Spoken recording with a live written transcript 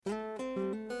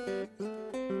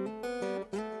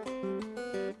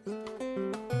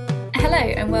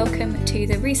and welcome to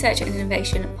the Research and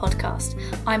Innovation podcast.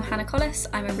 I'm Hannah Collis.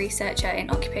 I'm a researcher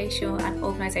in occupational and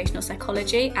organisational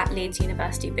psychology at Leeds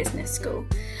University Business School.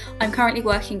 I'm currently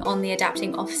working on the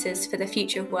Adapting Offices for the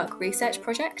Future of Work research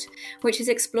project, which is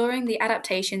exploring the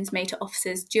adaptations made to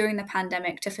offices during the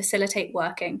pandemic to facilitate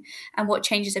working and what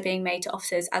changes are being made to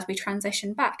offices as we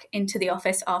transition back into the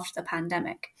office after the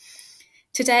pandemic.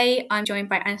 Today, I'm joined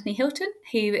by Anthony Hilton,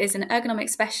 who is an ergonomic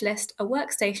specialist, a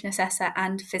workstation assessor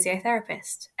and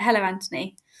physiotherapist. Hello,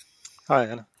 Anthony. Hi,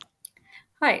 Anna.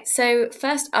 Hi, so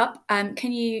first up,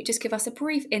 can you just give us a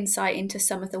brief insight into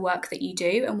some of the work that you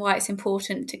do and why it's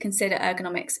important to consider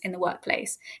ergonomics in the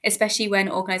workplace, especially when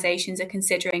organisations are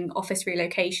considering office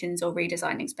relocations or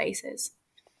redesigning spaces?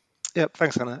 Yeah,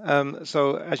 thanks, Hannah.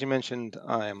 So, as you mentioned,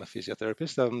 I am a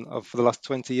physiotherapist. For the last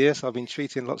 20 years, I've been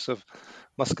treating lots of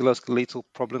musculoskeletal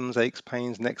problems, aches,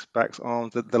 pains, necks, backs,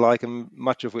 arms, the like, and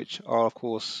much of which are, of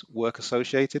course, work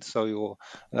associated. So, your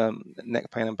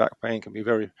neck pain and back pain can be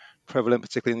very prevalent,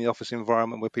 particularly in the office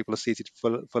environment where people are seated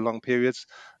for long periods.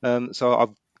 So, I've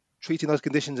treating those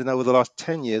conditions, and over the last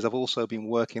 10 years, I've also been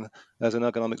working as an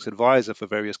ergonomics advisor for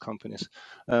various companies.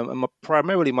 And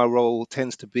primarily, my role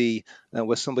tends to be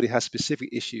where somebody has specific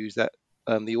issues that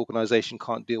the organization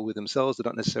can't deal with themselves. They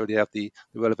don't necessarily have the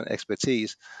relevant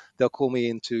expertise. They'll call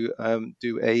me in to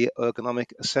do a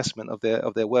ergonomic assessment of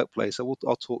their workplace. So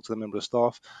I'll talk to the member of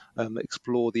staff,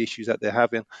 explore the issues that they're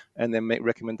having, and then make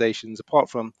recommendations. Apart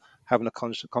from having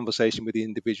a conversation with the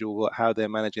individual about how they're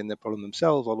managing their problem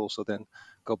themselves, I'll also then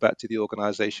go back to the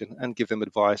organization and give them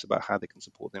advice about how they can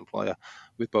support the employer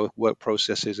with both work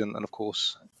processes and of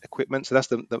course, equipment. So that's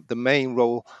the main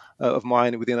role of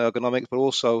mine within ergonomics, but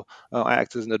also I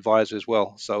act as an advisor as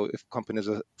well. So if companies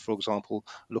are, for example,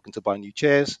 looking to buy new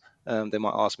chairs, they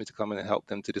might ask me to come in and help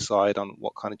them to decide on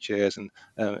what kind of chairs and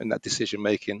that decision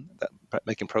making, that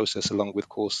making process, along with, of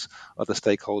course, other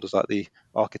stakeholders like the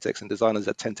architects and designers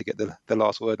that tend to get the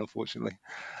last word, unfortunately.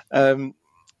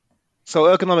 So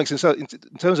ergonomics,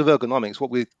 in terms of ergonomics,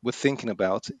 what we're thinking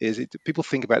about is people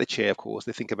think about the chair, of course,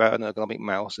 they think about an ergonomic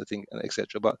mouse, they think,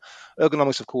 etc. But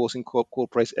ergonomics, of course,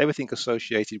 incorporates everything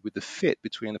associated with the fit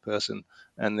between a person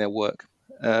and their work.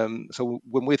 So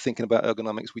when we're thinking about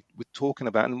ergonomics, we're talking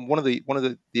about, and one of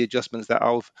the adjustments that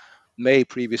I've made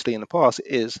previously in the past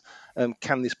is,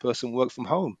 can this person work from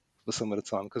home for some of the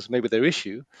time? Because maybe their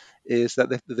issue is that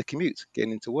the commute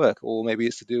getting into work, or maybe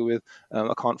it's to do with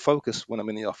I can't focus when I'm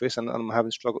in the office and I'm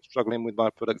having struggling with my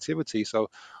productivity.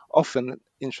 So often,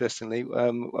 interestingly,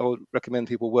 I would recommend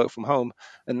people work from home.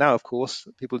 And now, of course,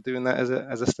 people are doing that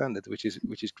as a standard, which is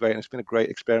great. And it's been a great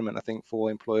experiment, I think, for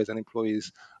employers and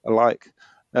employees alike.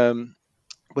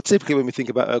 But typically, when we think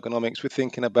about ergonomics, we're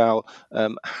thinking about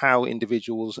how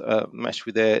individuals mesh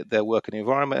with their working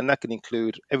environment, and that can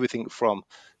include everything from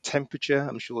temperature.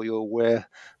 I'm sure you're aware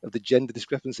of the gender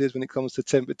discrepancies when it comes to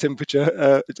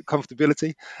temperature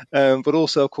comfortability, but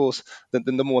also, of course,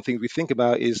 the more things we think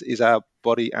about is our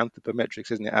body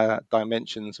anthropometrics, isn't it? Our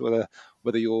dimensions, whether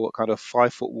you're kind of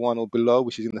 5'1" or below,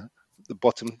 which is in the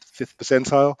bottom fifth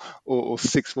percentile, or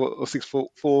 6 foot or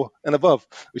 6'4" and above,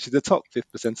 which is the top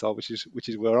fifth percentile, which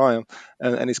is where I am,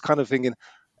 and it's kind of thinking,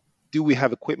 do we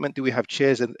have equipment, do we have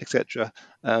chairs, and etc.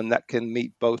 That can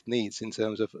meet both needs in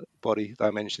terms of body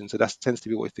dimension. So that tends to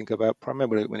be what we think about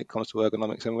primarily when it comes to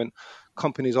ergonomics. And when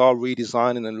companies are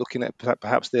redesigning and looking at,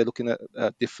 perhaps they're looking at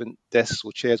different desks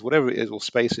or chairs, whatever it is, or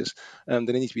spaces, then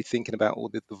they need to be thinking about all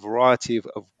the variety of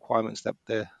requirements that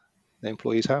their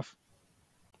employees have.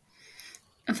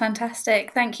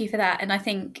 Fantastic. Thank you for that. And I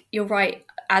think you're right,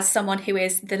 as someone who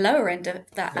is the lower end of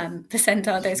that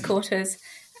percentile, those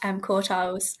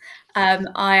quartiles,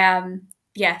 I am,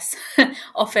 yes,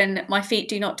 often my feet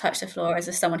do not touch the floor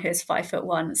as someone who is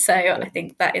 5'1". So I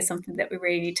think that is something that we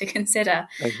really need to consider.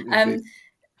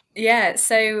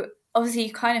 So obviously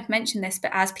you kind of mentioned this,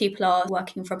 but as people are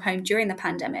working from home during the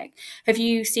pandemic, have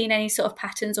you seen any sort of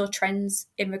patterns or trends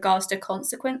in regards to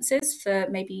consequences for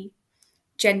maybe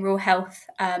general health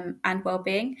and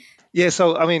well-being? Yeah,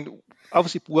 so I mean,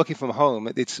 obviously working from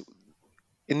home, it's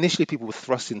initially people were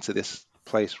thrust into this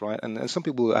place, right? And some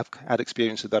people have had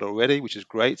experience of that already, which is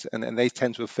great, and they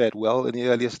tend to have fared well in the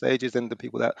earlier stages than the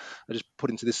people that are just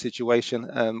put into this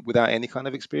situation without any kind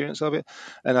of experience of it.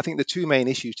 And I think the two main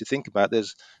issues to think about,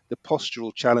 there's the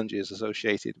postural challenges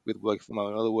associated with working from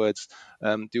home. In other words,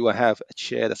 do I have a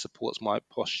chair that supports my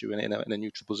posture in a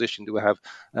neutral position? Do I have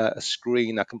a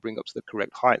screen that can bring up to the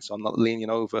correct height so I'm not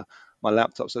leaning over my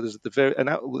laptop. So there's the very, and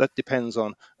that depends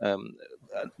on a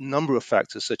number of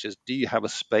factors, such as, do you have a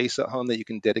space at home that you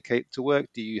can dedicate to work?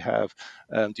 Do you have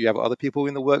other people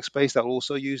in the workspace that are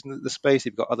also using the space?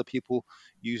 You've got other people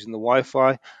using the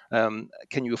Wi-Fi.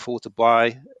 Can you afford to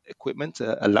buy equipment,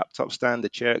 a laptop stand, a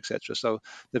chair, etc.? So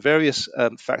the various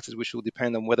factors which will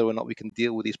depend on whether or not we can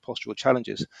deal with these postural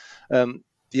challenges.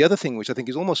 The other thing, which I think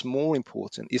is almost more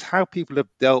important, is how people have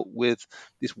dealt with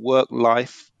this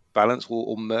work-life balance,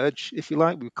 or merge, if you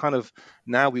like. We kind of,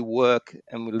 now we work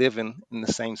and we live in the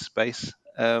same space.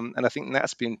 And I think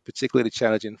that's been particularly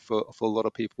challenging for a lot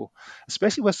of people,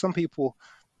 especially where some people,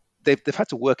 they've had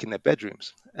to work in their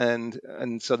bedrooms, and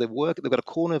so they've got a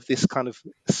corner of this kind of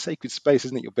sacred space,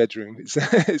 isn't it, your bedroom?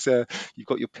 You've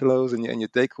got your pillows and your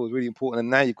decor is really important,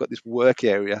 and now you've got this work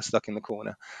area stuck in the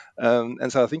corner.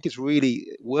 And so I think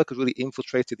work has really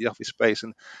infiltrated the office space,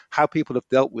 and how people have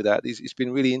dealt with that it's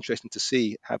been really interesting to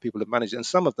see how people have managed it, and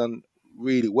some have done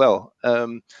really well.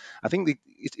 I think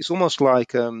it's almost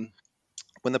like,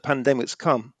 when the pandemic's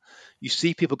come, you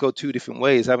see people go two different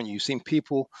ways, haven't you? You've seen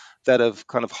people that have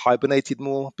kind of hibernated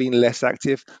more, been less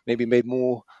active, maybe made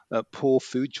more poor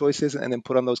food choices, and then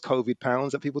put on those COVID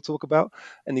pounds that people talk about.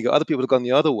 And you got other people that have gone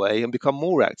the other way and become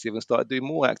more active and started doing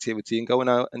more activity and going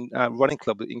out, and running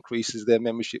club that increases their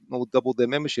membership, or doubled their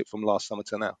membership from last summer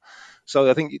to now. So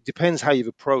I think it depends how you've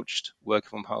approached working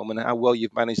from home, and how well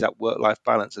you've managed that work-life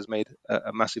balance has made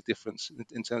a massive difference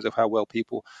in terms of how well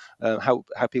people, how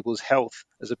people's health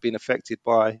has been affected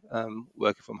by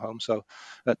working from home. So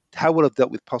how well have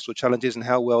dealt with postural challenges, and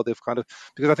how well they've kind of,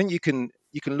 because I think you can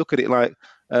look at it like,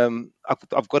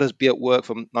 I've got to be at work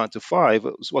from 9 to 5.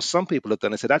 What some people have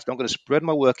done is said, actually, I'm going to spread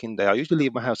my working day. I usually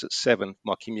leave my house at 7,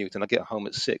 my commute, and I get home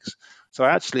at 6. So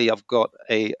actually, I've got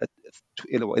a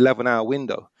 11-hour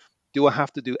window. Do I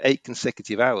have to do 8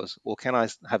 consecutive hours, or can I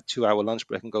have 2-hour lunch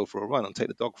break and go for a run and take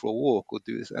the dog for a walk, or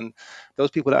do this? And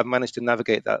those people that have managed to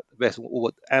navigate that best,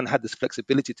 and had this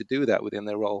flexibility to do that within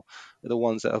their role, are the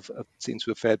ones that have seemed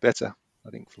to have fared better,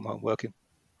 I think, from home working.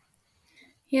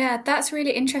 Yeah, that's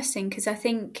really interesting, because I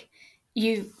think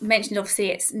you mentioned,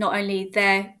 obviously it's not only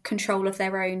their control of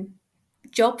their own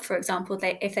job, for example,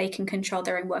 if they can control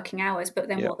their own working hours, but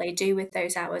then Yeah, what they do with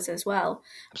those hours as well.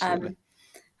 absolutely. Um,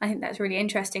 I think that's really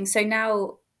interesting. So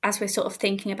now, as we're sort of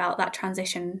thinking about that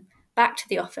transition back to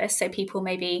the office, so people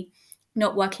maybe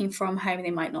not working from home, they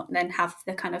might not then have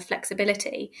the kind of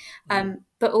flexibility. Mm.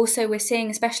 But also, we're seeing,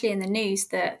 especially in the news,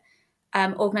 that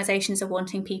organisations are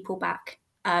wanting people back,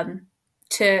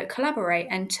 to collaborate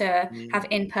and to Mm. have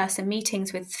in-person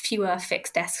meetings with fewer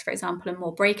fixed desks, for example, and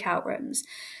more breakout rooms.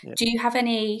 Yeah. Do you have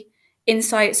any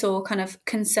insights or kind of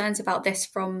concerns about this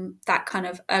from that kind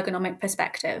of ergonomic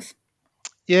perspective?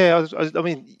 Yeah, I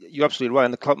mean, you're absolutely right.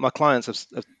 And my clients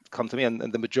have come to me,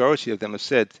 and the majority of them have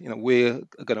said, we're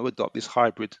going to adopt this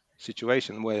hybrid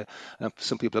situation where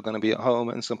some people are going to be at home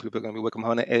and some people are going to be working from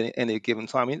home at any given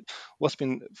time. I mean, what's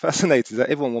been fascinating is that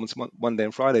everyone wants Monday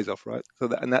and Fridays off, right? So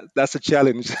that's a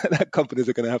challenge that companies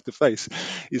are going to have to face,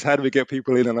 is how do we get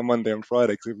people in on a Monday and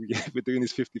Friday? Because if we're doing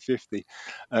this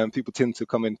 50-50, people tend to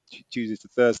come in Tuesday to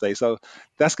Thursday. So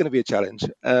that's going to be a challenge.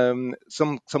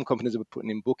 Some companies are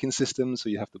putting in booking systems, so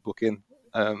you have to book in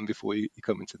before you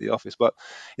come into the office. But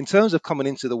in terms of coming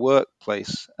into the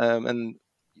workplace, and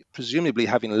presumably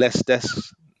having less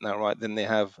desks now, right, than they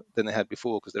had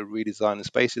before, because they're redesigning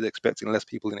spaces, they're expecting less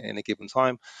people in a given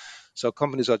time. So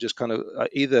companies are just kind of,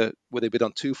 either where they've been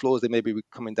on 2 floors, they may be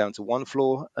coming down to 1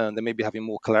 floor, and they may be having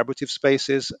more collaborative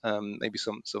spaces, maybe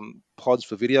some pods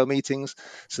for video meetings.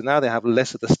 So now they have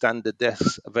less of the standard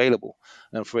desks available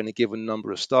for any given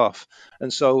number of staff.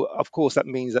 And so, of course, that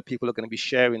means that people are going to be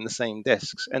sharing the same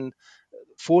desks. And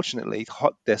fortunately,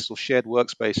 hot desks or shared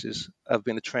workspaces have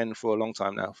been a trend for a long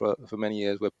time now, for many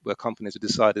years, where companies have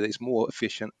decided it's more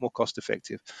efficient, more cost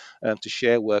effective to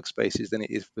share workspaces than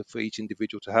it is for each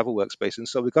individual to have a workspace. And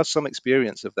so we've got some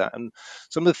experience of that. And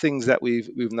some of the things that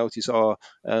we've noticed are,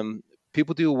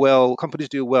 companies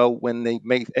do well when they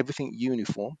make everything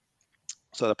uniform,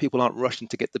 so that people aren't rushing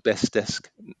to get the best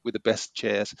desk with the best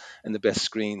chairs and the best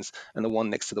screens and the one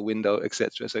next to the window,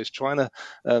 etc. So it's trying to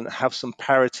have some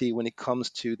parity when it comes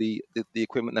to the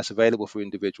equipment that's available for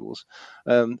individuals.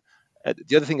 Um,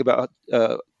 the other thing about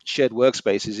shared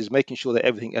workspaces is making sure that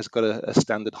everything has got a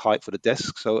standard height for the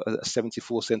desk, so a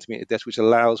 74 centimeter desk, which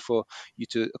allows for you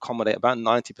to accommodate about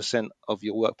 90% of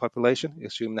your work population,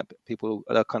 assuming that people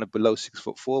are kind of below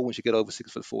 6'4". Once you get over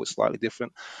 6'4", it's slightly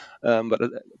different. But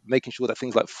making sure that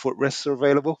things like footrests are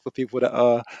available for people that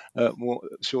are more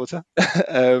shorter.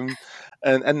 um,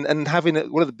 and having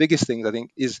one of the biggest things, I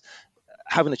think, is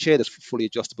having a chair that's fully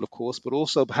adjustable, of course, but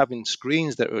also having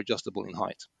screens that are adjustable in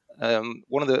height.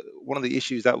 One of the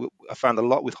issues that I found a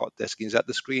lot with hot desking is that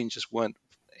the screens just weren't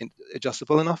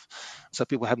adjustable enough, so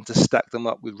people having to stack them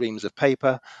up with reams of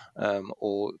paper,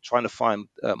 or trying to find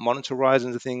monitor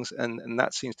horizons and things, and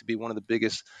that seems to be one of the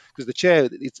biggest, because the chair,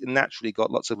 it's naturally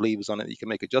got lots of levers on it that you can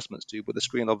make adjustments to, but the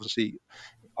screen obviously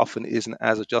often isn't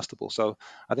as adjustable. So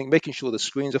I think making sure the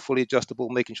screens are fully adjustable,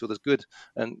 making sure there's good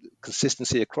and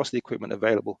consistency across the equipment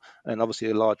available, and obviously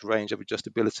a large range of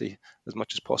adjustability as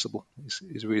much as possible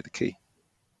is really the key.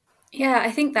 Yeah,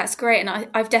 I think that's great. And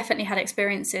I've definitely had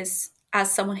experiences as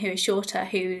someone who is shorter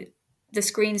who the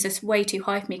screens are way too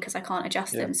high for me because I can't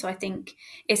adjust Yeah, them. So I think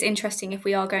it's interesting if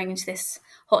we are going into this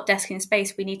hot desking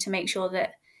space, we need to make sure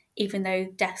that even though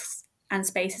desks and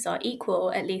spaces are equal,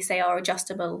 at least they are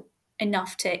adjustable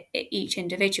enough to each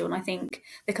individual. And I think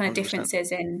the kind of 100%.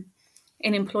 differences in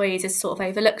employees is sort of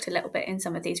overlooked a little bit in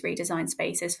some of these redesigned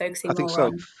spaces, I focusing think more so.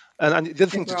 on And the other the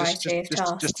thing to variety of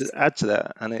just to tasks. add to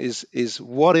that, and is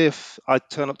what if I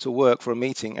turn up to work for a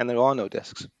meeting and there are no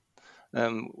desks?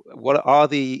 What are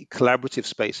the collaborative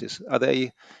spaces?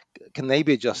 Can they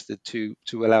be adjusted to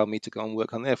allow me to go and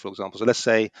work on there, for example? So let's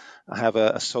say I have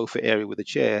a sofa area with a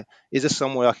chair. Is there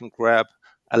somewhere I can grab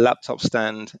a laptop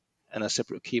stand and a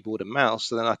separate keyboard and mouse,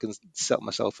 so then I can set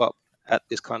myself up at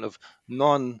this kind of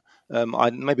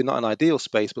maybe not an ideal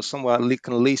space, but somewhere I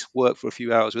can at least work for a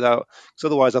few hours without. Because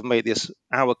otherwise, I've made this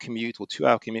hour commute or 2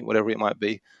 hour commute, whatever it might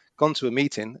be, gone to a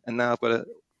meeting, and now I've got to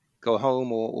go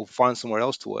home or find somewhere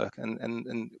else to work.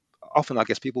 And often, I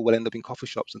guess people will end up in coffee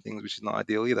shops and things, which is not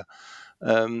ideal either.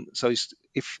 So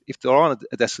if there aren't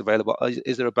a desk available,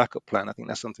 is there a backup plan? I think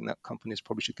that's something that companies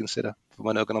probably should consider from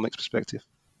an ergonomics perspective.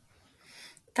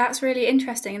 That's really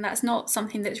interesting, and that's not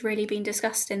something that's really been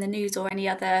discussed in the news or any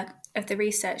other of the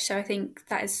research. So I think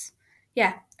that is,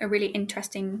 yeah, a really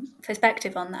interesting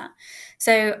perspective on that.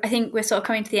 So I think we're sort of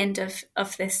coming to the end of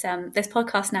this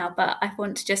podcast now, but I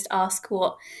want to just ask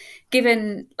what,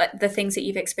 given like, the things that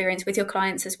you've experienced with your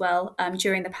clients as well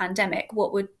during the pandemic,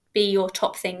 what would be your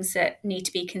top things that need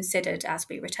to be considered as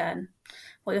we return,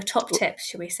 or your top tips,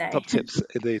 should we say? Top tips,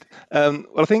 indeed. Well,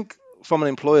 I think from an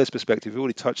employer's perspective, we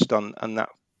already touched on that,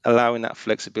 allowing that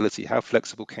flexibility. How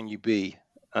flexible can you be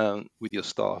with your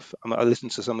staff? I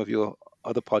listened to some of your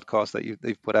other podcasts that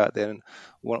they've put out there, and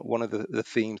one of the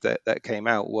themes that came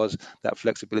out was that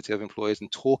flexibility of employers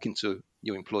and talking to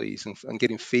your employees and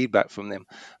getting feedback from them.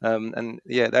 And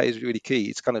yeah, that is really key.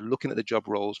 It's kind of looking at the job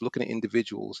roles, looking at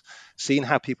individuals, seeing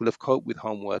how people have coped with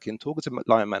homework, and talking to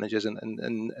line managers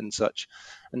and such,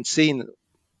 and seeing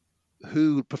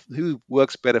who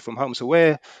works better from home. So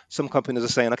where some companies are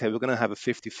saying, okay, we're going to have a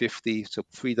 50-50, so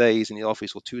 3 days in the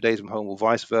office or 2 days from home, or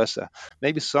vice versa,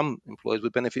 maybe some employees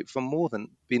would benefit from more than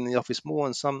being in the office more,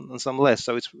 and some less.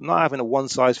 So it's not having a one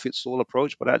size fits all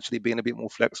approach, but actually being a bit more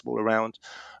flexible around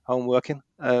home working.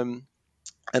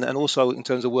 And also in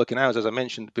terms of working hours, as I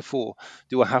mentioned before,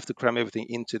 do I have to cram everything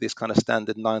into this kind of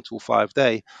standard 9 to 5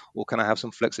 day, or can I have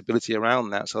some flexibility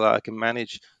around that so that I can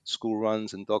manage school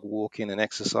runs and dog walking and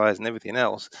exercise and everything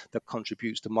else that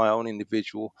contributes to my own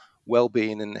individual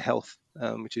well-being and health,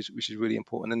 which is really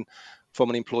important. And from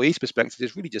an employee's perspective,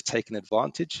 it's really just taking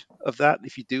advantage of that.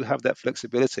 If you do have that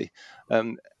flexibility,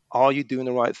 are you doing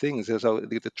the right things? So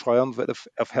the triumvirate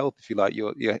of health, if you like,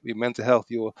 your mental health,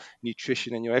 your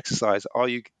nutrition, and your exercise. Are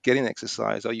you getting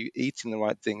exercise? Are you eating the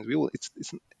right things?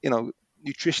 It's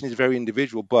nutrition is very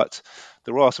individual, but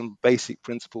there are some basic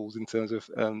principles in terms of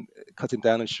cutting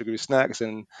down on sugary snacks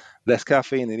and less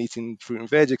caffeine and eating fruit and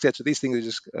veg, etc. These things are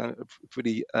just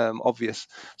pretty obvious.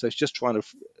 So it's just trying to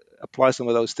apply some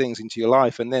of those things into your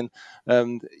life, and then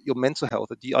your mental health.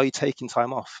 Are you taking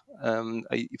time off? Are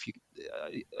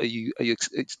you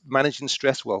managing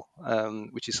stress well,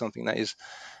 which is something that is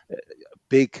a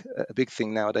big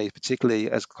thing nowadays, particularly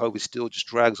as COVID still just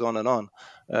drags on and on.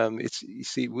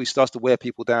 We start to wear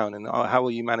people down, and how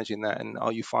are you managing that? And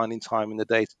are you finding time in the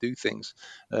day to do things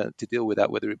to deal with that,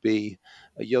 whether it be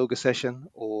a yoga session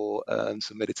or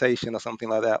some meditation or something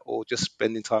like that, or just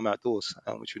spending time outdoors,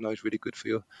 which we know is really good for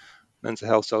your mental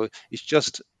health. So it's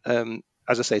just,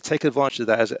 as I say, take advantage of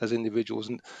that as individuals.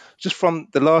 And just from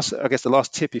the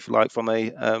last tip, if you like, from an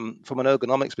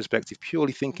ergonomics perspective,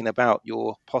 purely thinking about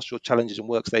your postural challenges and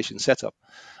workstation setup,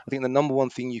 I think the number one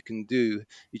thing you can do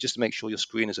is just to make sure your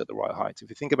screen is at the right height.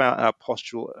 If you think about our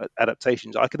postural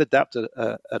adaptations, I could adapt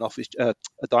an office, a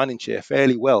dining chair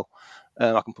fairly well.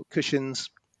 I can put cushions,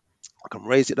 I can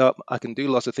raise it up. I can do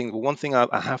lots of things. But one thing I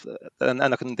have, and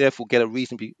I can therefore get a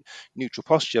reasonably neutral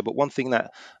posture. But one thing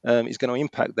that is going to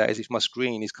impact that is if my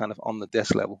screen is kind of on the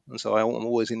desk level. And so I'm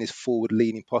always in this forward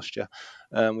leaning posture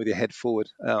with your head forward.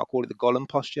 I call it the Gollum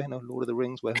posture, Lord of the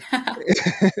Rings, where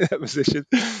that position,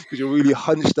 because you're really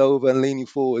hunched over and leaning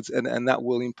forwards, and that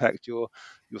will impact your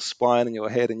spine and your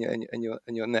head and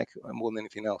your neck more than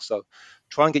anything else. So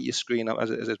try and get your screen up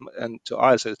and to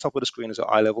eye. So the top of the screen is at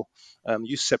eye level.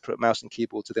 Use separate mouse and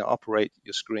keyboard to then operate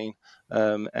your screen,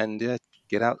 and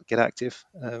get active.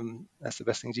 That's the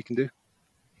best things you can do.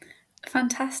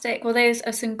 Fantastic. Well, those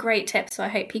are some great tips. So I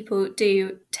hope people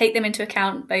do take them into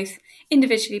account, both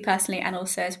individually, personally, and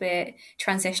also as we're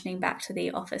transitioning back to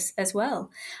the office as well.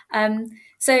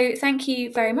 So thank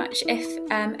you very much. If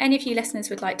any of you listeners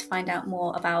would like to find out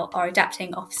more about our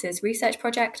Adapting Offices research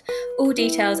project, all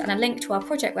details and a link to our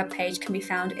project webpage can be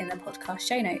found in the podcast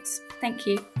show notes. Thank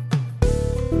you.